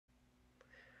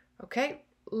Okay,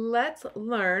 let's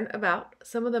learn about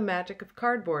some of the magic of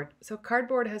cardboard. So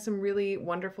cardboard has some really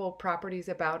wonderful properties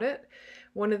about it.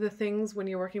 One of the things when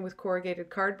you're working with corrugated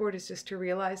cardboard is just to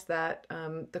realize that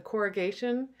the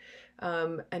corrugation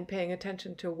and paying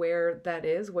attention to where that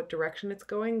is, what direction it's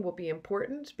going, will be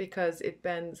important because it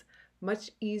bends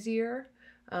much easier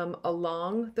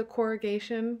along the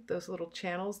corrugation, those little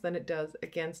channels, than it does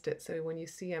against it. So when you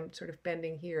see I'm sort of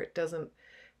bending here, it doesn't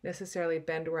necessarily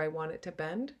bend where I want it to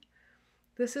bend.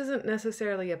 This isn't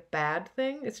necessarily a bad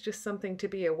thing, it's just something to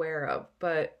be aware of.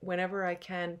 But whenever I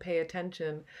can pay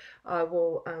attention, I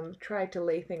will try to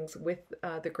lay things with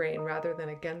the grain rather than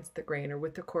against the grain or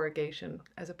with the corrugation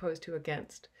as opposed to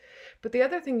against. But the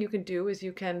other thing you can do is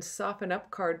you can soften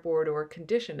up cardboard or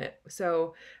condition it.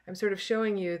 So I'm sort of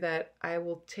showing you that I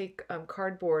will take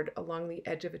cardboard along the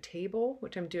edge of a table,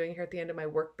 which I'm doing here at the end of my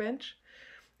workbench,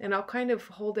 and I'll kind of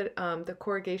hold it, the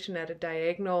corrugation at a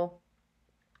diagonal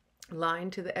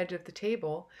line to the edge of the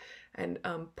table and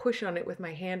push on it with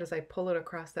my hand as I pull it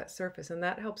across that surface, and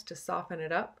that helps to soften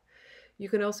it up. You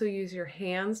can also use your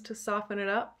hands to soften it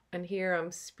up, and here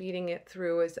I'm speeding it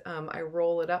through as I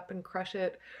roll it up and crush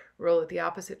it, roll it the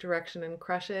opposite direction and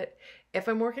crush it. If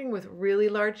I'm working with really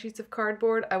large sheets of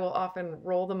cardboard, I will often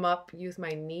roll them up, use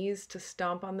my knees to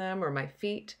stomp on them or my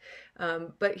feet.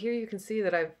 But here you can see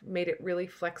that I've made it really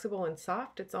flexible and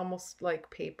soft. It's almost like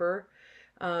paper.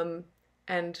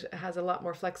 And has a lot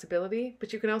more flexibility.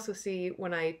 But you can also see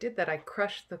when I did that, I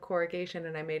crushed the corrugation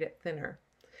and I made it thinner.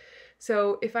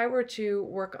 So if I were to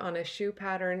work on a shoe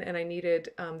pattern and I needed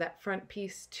that front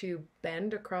piece to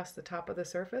bend across the top of the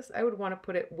surface, I would want to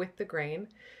put it with the grain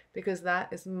because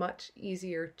that is much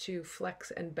easier to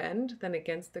flex and bend than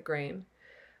against the grain,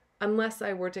 unless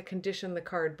I were to condition the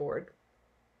cardboard.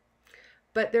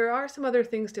 But there are some other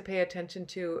things to pay attention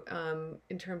to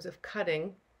in terms of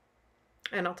cutting,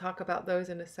 and I'll talk about those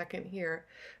in a second here.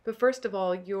 But first of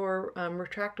all, your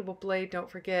retractable blade, don't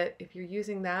forget, if you're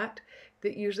using that,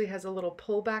 that usually has a little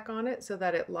pullback on it so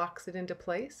that it locks it into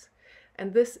place.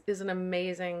 And this is an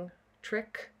amazing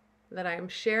trick that I am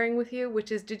sharing with you,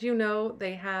 which is, did you know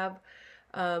they have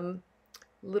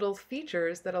little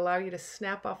features that allow you to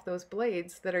snap off those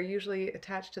blades that are usually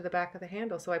attached to the back of the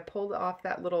handle? So I pulled off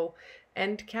that little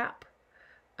end cap.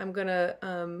 I'm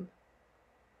gonna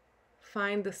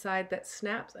find the side that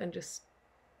snaps and just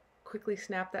quickly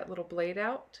snap that little blade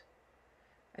out.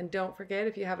 And don't forget,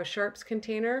 if you have a sharps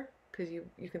container, because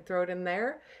you can throw it in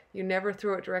there, you never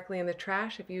throw it directly in the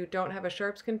trash. If you don't have a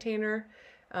sharps container,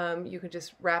 you can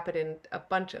just wrap it in a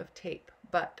bunch of tape.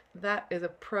 But that is a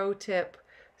pro tip,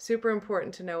 super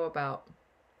important to know about.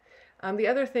 The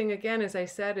other thing, again, as I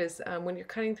said, is when you're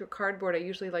cutting through cardboard, I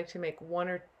usually like to make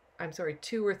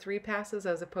two or three passes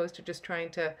as opposed to just trying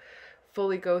to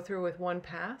fully go through with one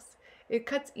pass. It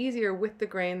cuts easier with the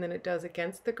grain than it does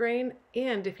against the grain.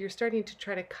 And if you're starting to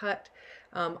try to cut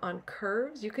on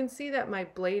curves, you can see that my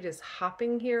blade is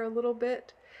hopping here a little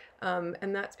bit.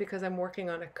 And that's because I'm working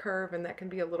on a curve, and that can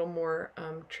be a little more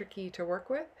tricky to work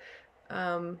with.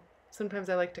 Sometimes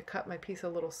I like to cut my piece a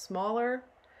little smaller.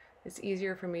 It's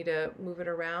easier for me to move it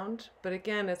around. But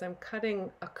again, as I'm cutting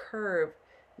a curve,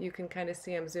 you can kind of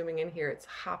see I'm zooming in here. It's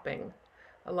hopping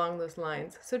along those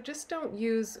lines. So just don't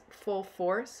use full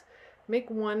force.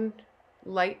 Make one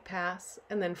light pass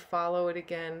and then follow it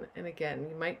again and again.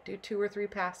 You might do 2 or 3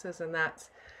 passes, and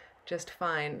that's just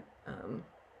fine.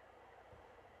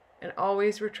 And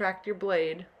always retract your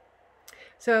blade.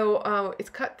 So it's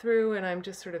cut through, and I'm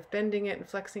just sort of bending it and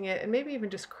flexing it, and maybe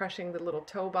even just crushing the little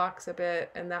toe box a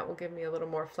bit, and that will give me a little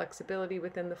more flexibility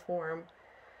within the form.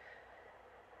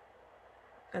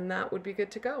 And that would be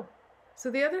good to go. So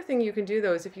the other thing you can do,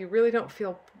 though, is if you really don't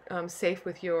feel safe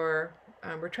with your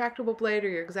retractable blade or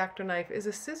your X-Acto knife, is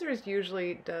a scissors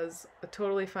usually does a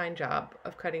totally fine job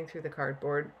of cutting through the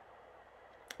cardboard.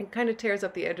 It kind of tears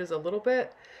up the edges a little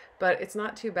bit, but it's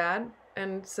not too bad.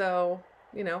 And so,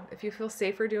 you know, if you feel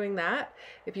safer doing that,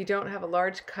 if you don't have a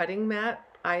large cutting mat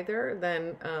either,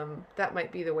 then that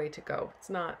might be the way to go. It's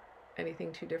not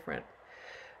anything too different.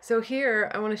 So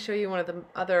here I want to show you one of the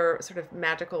other sort of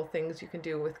magical things you can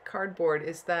do with cardboard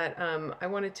is that I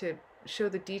wanted to show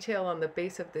the detail on the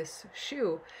base of this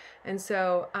shoe. And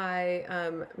so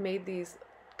I made these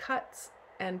cuts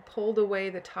and pulled away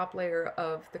the top layer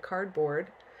of the cardboard,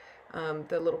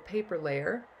 the little paper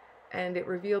layer, and it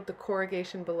revealed the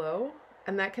corrugation below.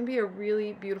 And that can be a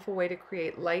really beautiful way to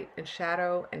create light and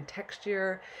shadow and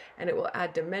texture, and it will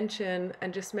add dimension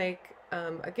and just make,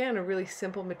 again, a really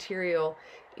simple material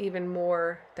even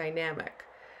more dynamic.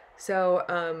 So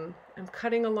I'm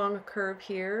cutting along a curve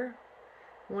here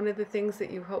One of the things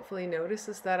that you hopefully notice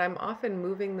is that I'm often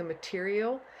moving the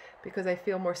material because I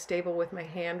feel more stable with my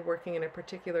hand working in a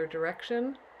particular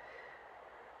direction.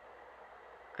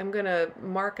 I'm going to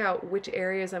mark out which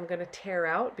areas I'm going to tear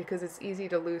out because it's easy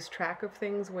to lose track of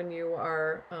things when you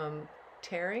are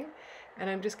tearing. And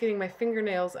I'm just getting my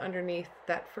fingernails underneath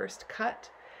that first cut.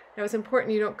 Now it's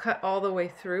important you don't cut all the way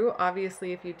through.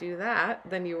 Obviously, if you do that,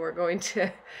 then you are going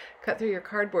to cut through your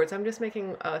cardboard. So I'm just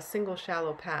making a single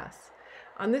shallow pass.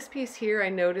 On this piece here, I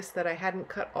noticed that I hadn't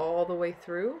cut all the way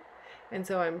through. And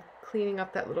so I'm cleaning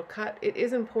up that little cut. It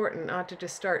is important not to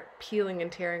just start peeling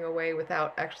and tearing away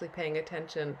without actually paying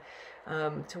attention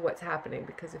to what's happening,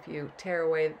 because if you tear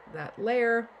away that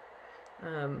layer,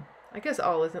 I guess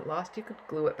all isn't lost. You could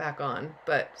glue it back on,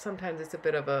 but sometimes it's a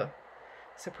bit of a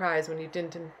surprise when you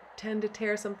didn't intend to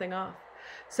tear something off.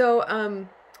 So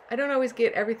I don't always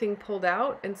get everything pulled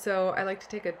out, and so I like to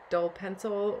take a dull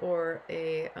pencil or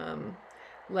a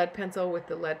lead pencil with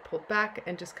the lead pulled back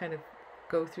and just kind of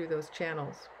go through those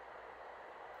channels.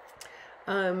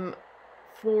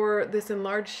 For this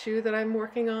enlarged shoe that I'm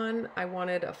working on, I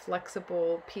wanted a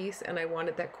flexible piece and I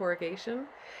wanted that corrugation,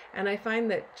 and I find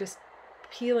that just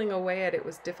peeling away at it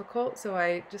was difficult, so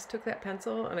I just took that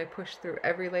pencil and I pushed through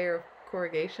every layer of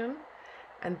corrugation,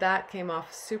 and that came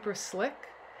off super slick.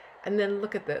 And then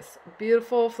look at this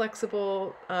beautiful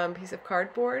flexible piece of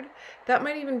cardboard. That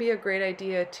might even be a great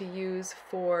idea to use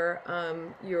for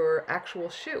your actual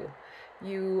shoe.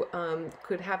 You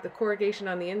could have the corrugation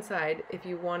on the inside if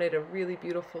you wanted a really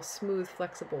beautiful, smooth,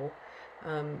 flexible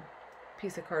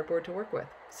piece of cardboard to work with.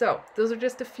 So those are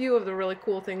just a few of the really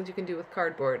cool things you can do with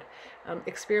cardboard.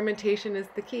 Experimentation is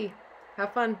the key.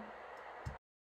 Have fun.